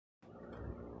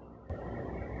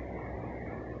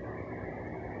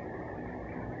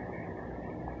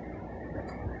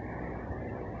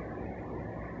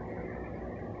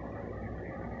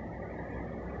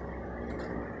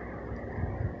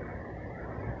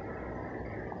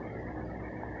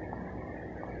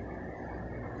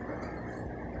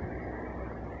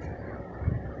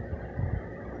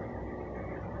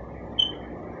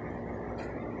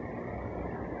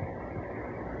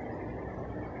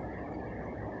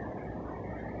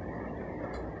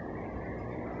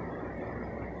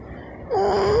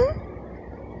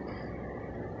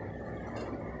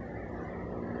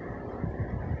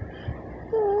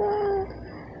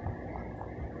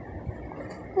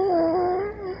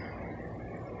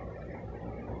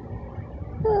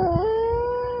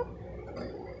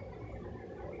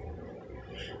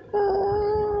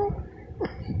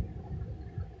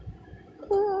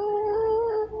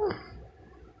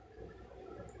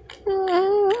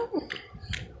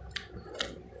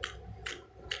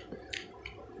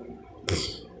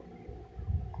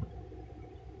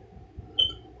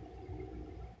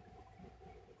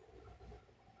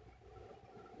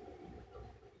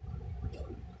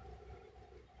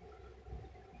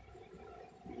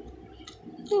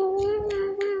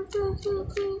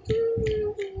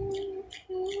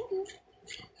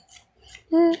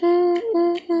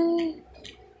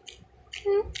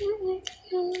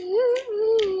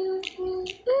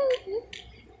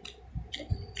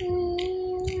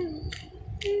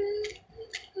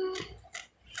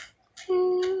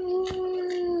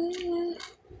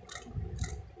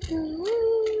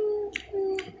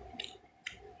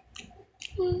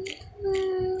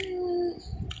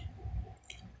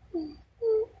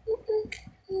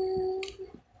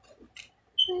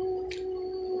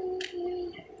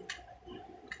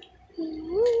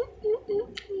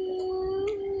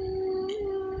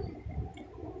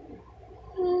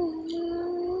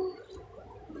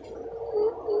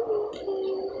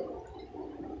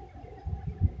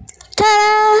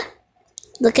Ta-da!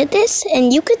 Look at this,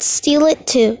 and you could steal it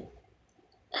too.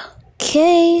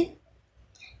 Okay.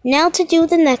 Now to do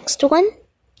the next one.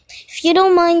 If you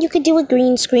don't mind, you could do a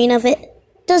green screen of it.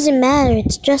 Doesn't matter,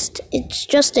 it's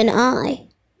just an eye.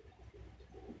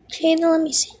 Okay, now let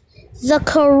me see. The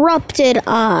corrupted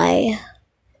eye.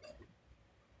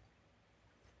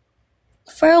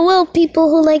 Farewell, people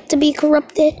who like to be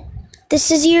corrupted.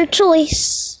 This is your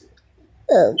choice.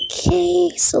 Okay,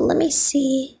 so let me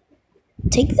see.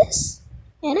 Take this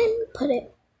and then put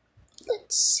it.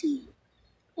 Let's see.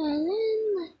 And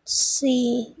then let's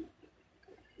see.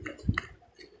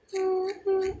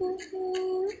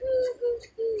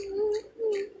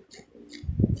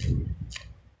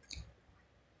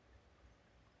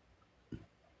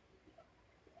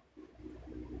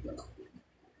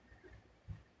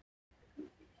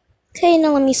 Okay,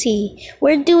 now let me see.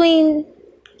 We're doing...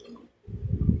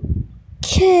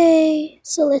 Okay,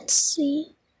 so let's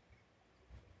see.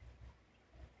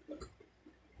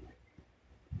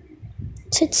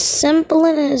 It's simple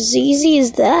and as easy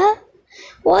as that?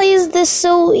 Why is this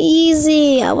so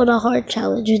easy? I want a hard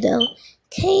challenge though.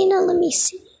 Okay, now let me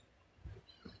see.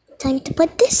 Time to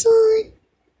put this on.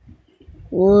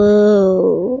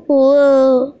 Whoa,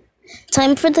 whoa.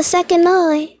 Time for the second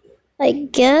eye, I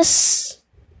guess.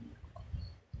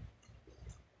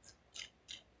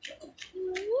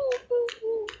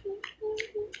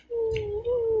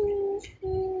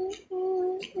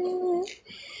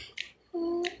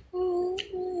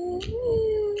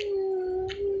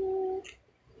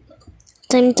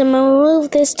 Time to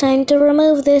remove this, time to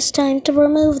remove this, time to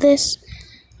remove this.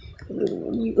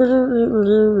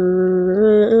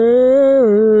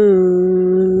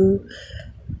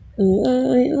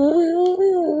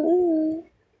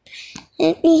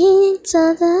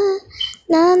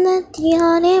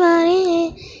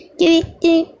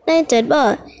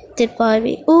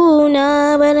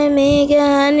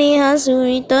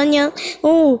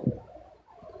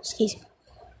 Excuse me.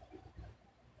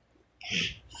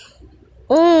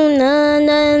 Na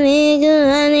na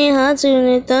nigga honey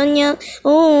hatsune tanya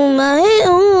oh my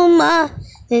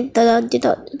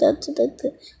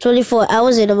 24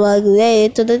 hours in a bug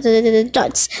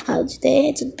dots how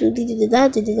today to do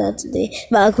that today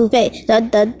Baku pay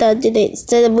that today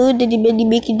instead of mood did you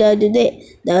making that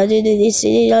today that did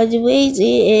city on the ways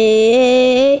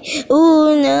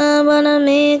na bana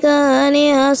make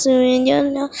honey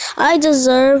hatsune I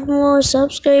deserve more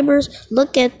subscribers.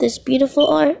 Look at this beautiful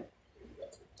art.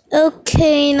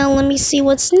 Okay, now let me see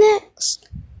what's next.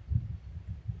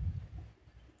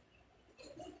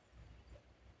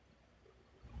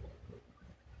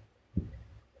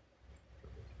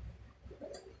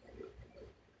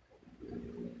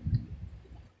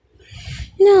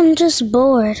 No, I'm just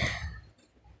bored.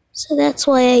 So that's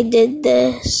why I did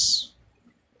this.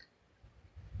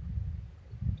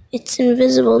 It's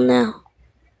invisible now.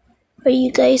 Are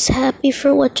you guys happy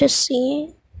for what you're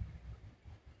seeing?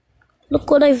 Look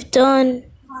what I've done.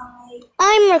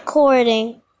 I'm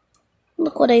recording.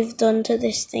 Look what I've done to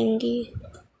this thingy.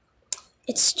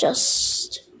 It's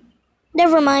just...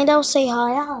 Never mind, I'll say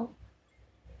hi.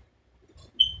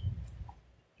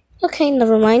 Okay,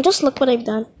 never mind. Just look what I've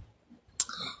done.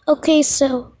 Okay,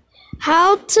 so...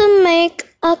 How to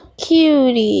make a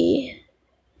cutie.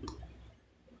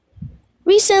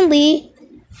 Recently...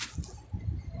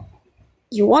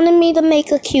 You wanted me to make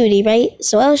a cutie, right?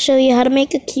 So I'll show you how to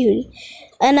make a cutie.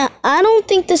 And I don't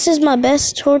think this is my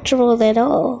best tutorial at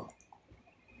all.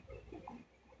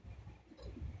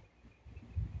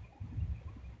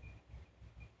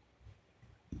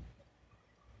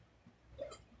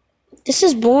 This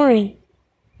is boring.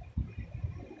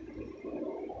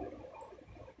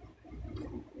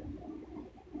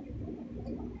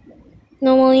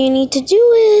 Now all you need to do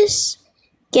is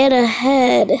get a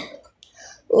head.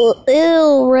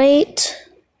 Ill, right?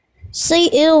 Say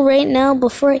ill right now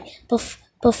before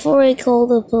I call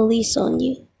the police on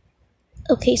you.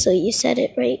 Okay, so you said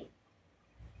it right.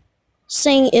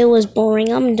 Saying it was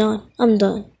boring. I'm done. I'm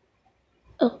done.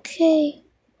 Okay.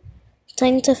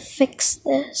 Time to fix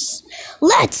this.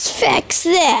 Let's fix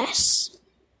this!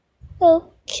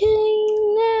 Okay,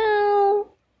 now.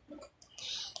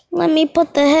 Let me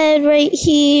put the head right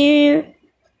here.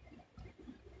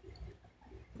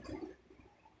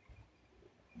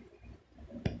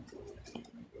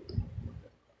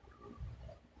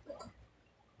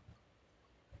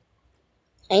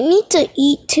 I need to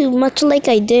eat too much like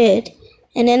I did.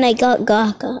 And then I got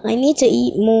Gaka. I need to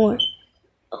eat more.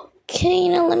 Okay,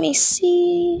 now let me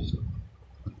see.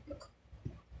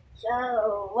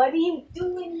 So, what are you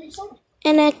doing yourself?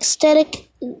 An aesthetic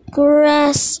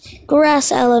grass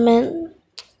element.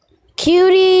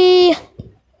 Cutie!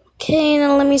 Okay,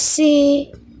 now let me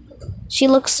see. She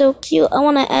looks so cute. I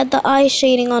want to add the eye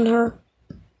shading on her.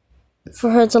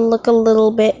 For her to look a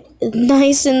little bit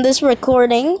nice in this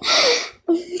recording.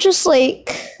 Just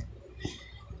like...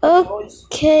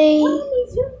 Okay.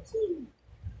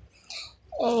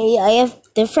 Hey, I have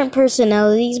different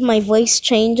personalities. My voice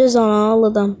changes on all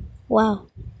of them. Wow.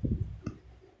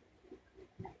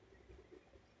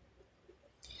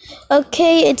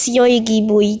 Okay, it's Yoigi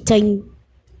Boy time.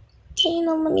 Okay,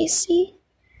 now let me see.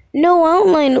 No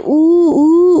outline. Ooh.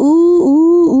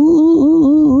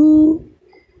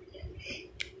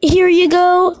 Here you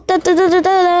go. That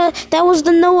was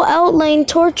the no outline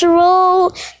torture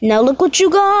roll. Now look what you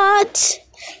got.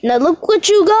 Yeah, look what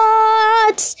you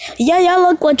got.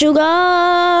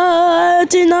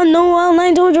 And I no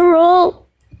outline torture roll.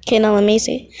 Okay, now let me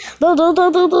see. Brother.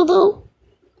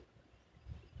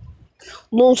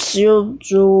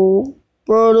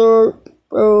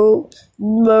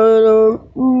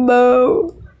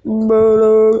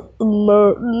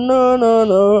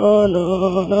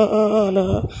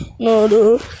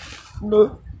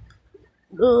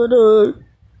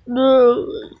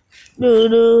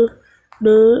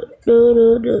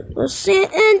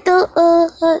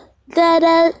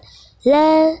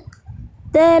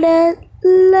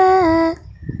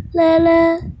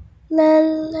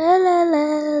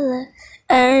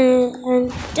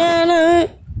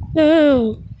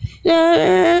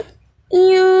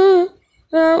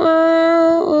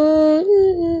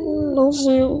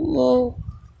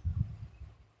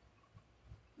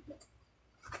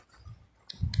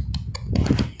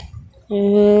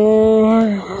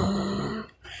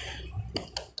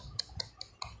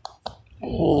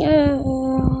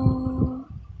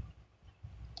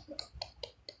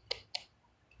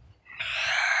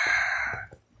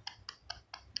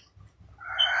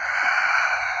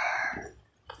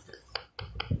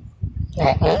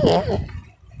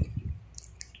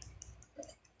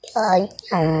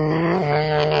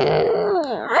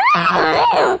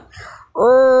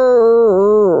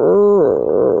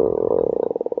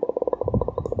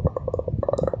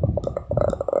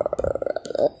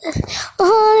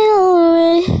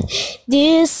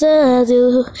 This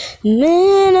other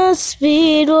man of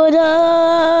speed would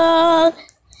up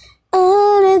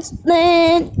on its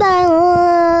land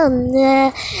down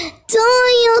there.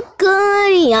 Don't you go,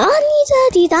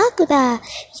 Anita Dakuda.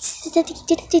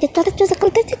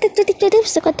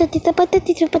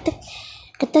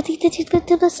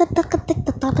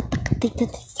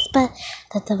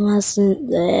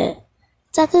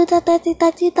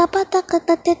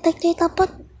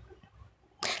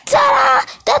 Ta-da!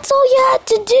 That's all you had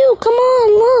to do. Come on,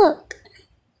 look.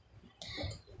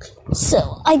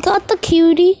 So, I got the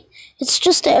cutie. It's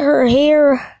just that her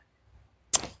hair...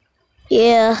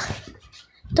 Yeah.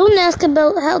 Don't ask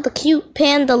about how the cute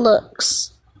panda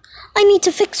looks. I need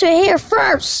to fix her hair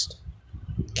first.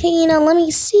 Okay, now let me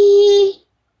see.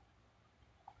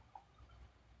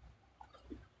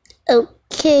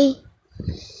 Okay.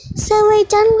 So we're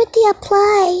done with the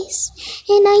applies.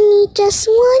 And I need just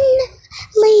one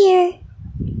layer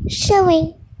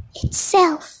showing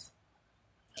itself.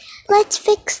 Let's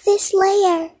fix this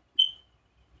layer.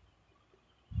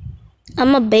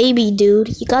 I'm a baby,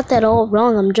 dude. You got that all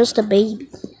wrong. I'm just a baby.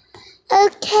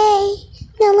 Okay,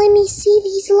 now let me see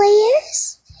these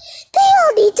layers. They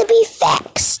all need to be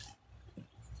fixed.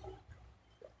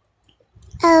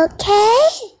 Okay,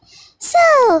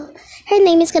 so her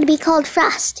name is going to be called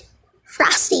Frost.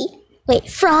 Frosty. Wait,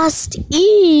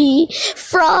 Frosty.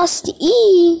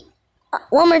 Frosty.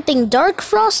 One more thing, Dark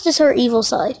Frost is her evil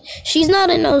side. She's not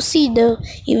an OC though,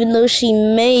 even though she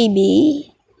may be.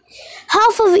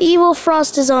 Half of Evil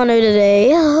Frost is on her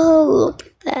today. Oh, look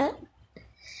at that.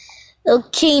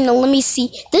 Okay, now let me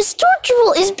see. This torture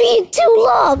roll is being too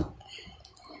long.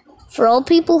 For all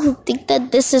people who think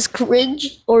that this is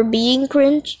cringe or being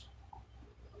cringe,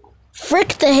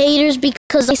 frick the haters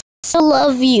because I still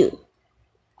love you.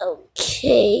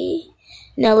 Okay.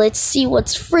 Now let's see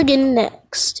what's friggin'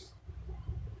 next.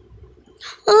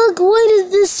 Ugh, why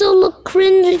does this so look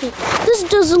cringy? This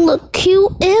doesn't look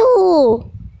cute.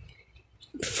 Ew.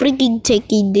 Friggin'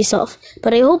 taking this off.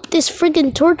 But I hope this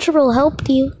friggin' torture will help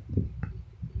you.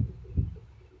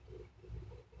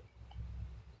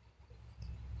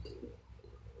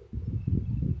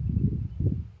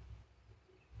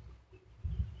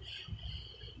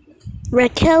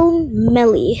 Raquel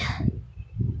Melly.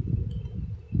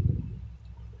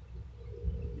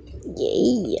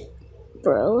 Yay,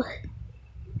 bro.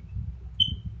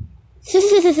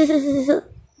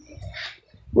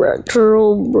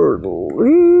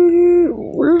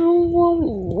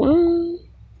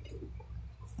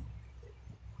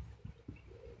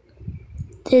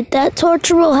 Did that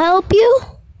torture will help you?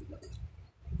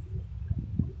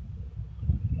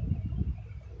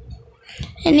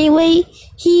 Anyway,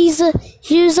 here's a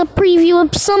preview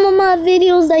of some of my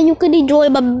videos that you could enjoy.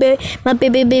 My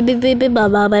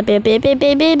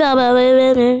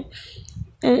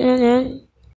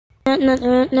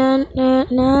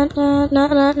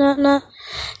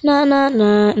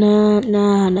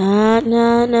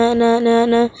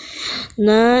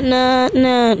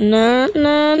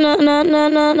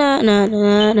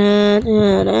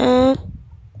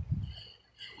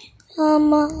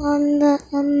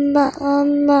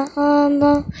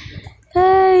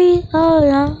hey,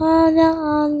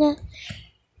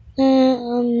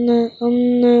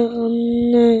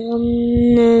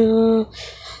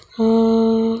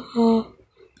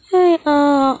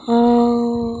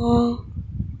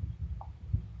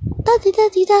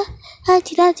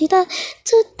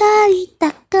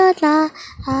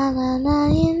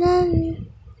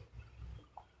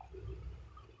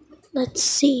 let's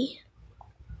see.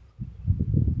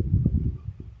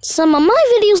 Some of my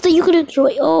videos that you could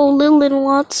enjoy. Oh, Lillian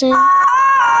Watson.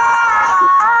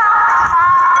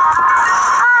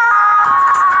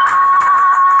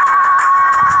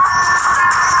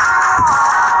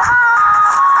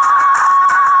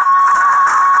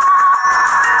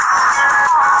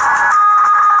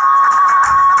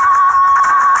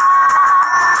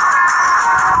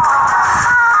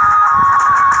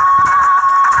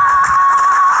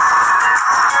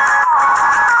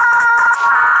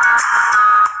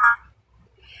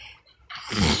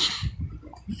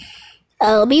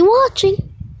 I'll be watching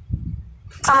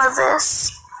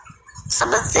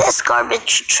some of this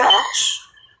garbage trash.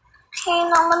 Okay,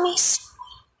 now let me see.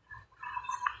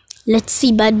 Let's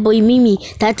see Bad Boy Mimi.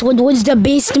 That's what was the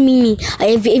best Mimi I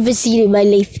have ever seen in my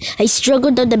life. I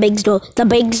struggled on the bags though. The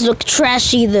bags look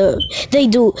trashy though. They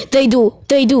do.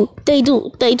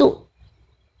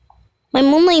 My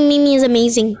Moonlight Mimi is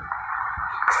amazing.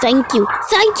 Thank you.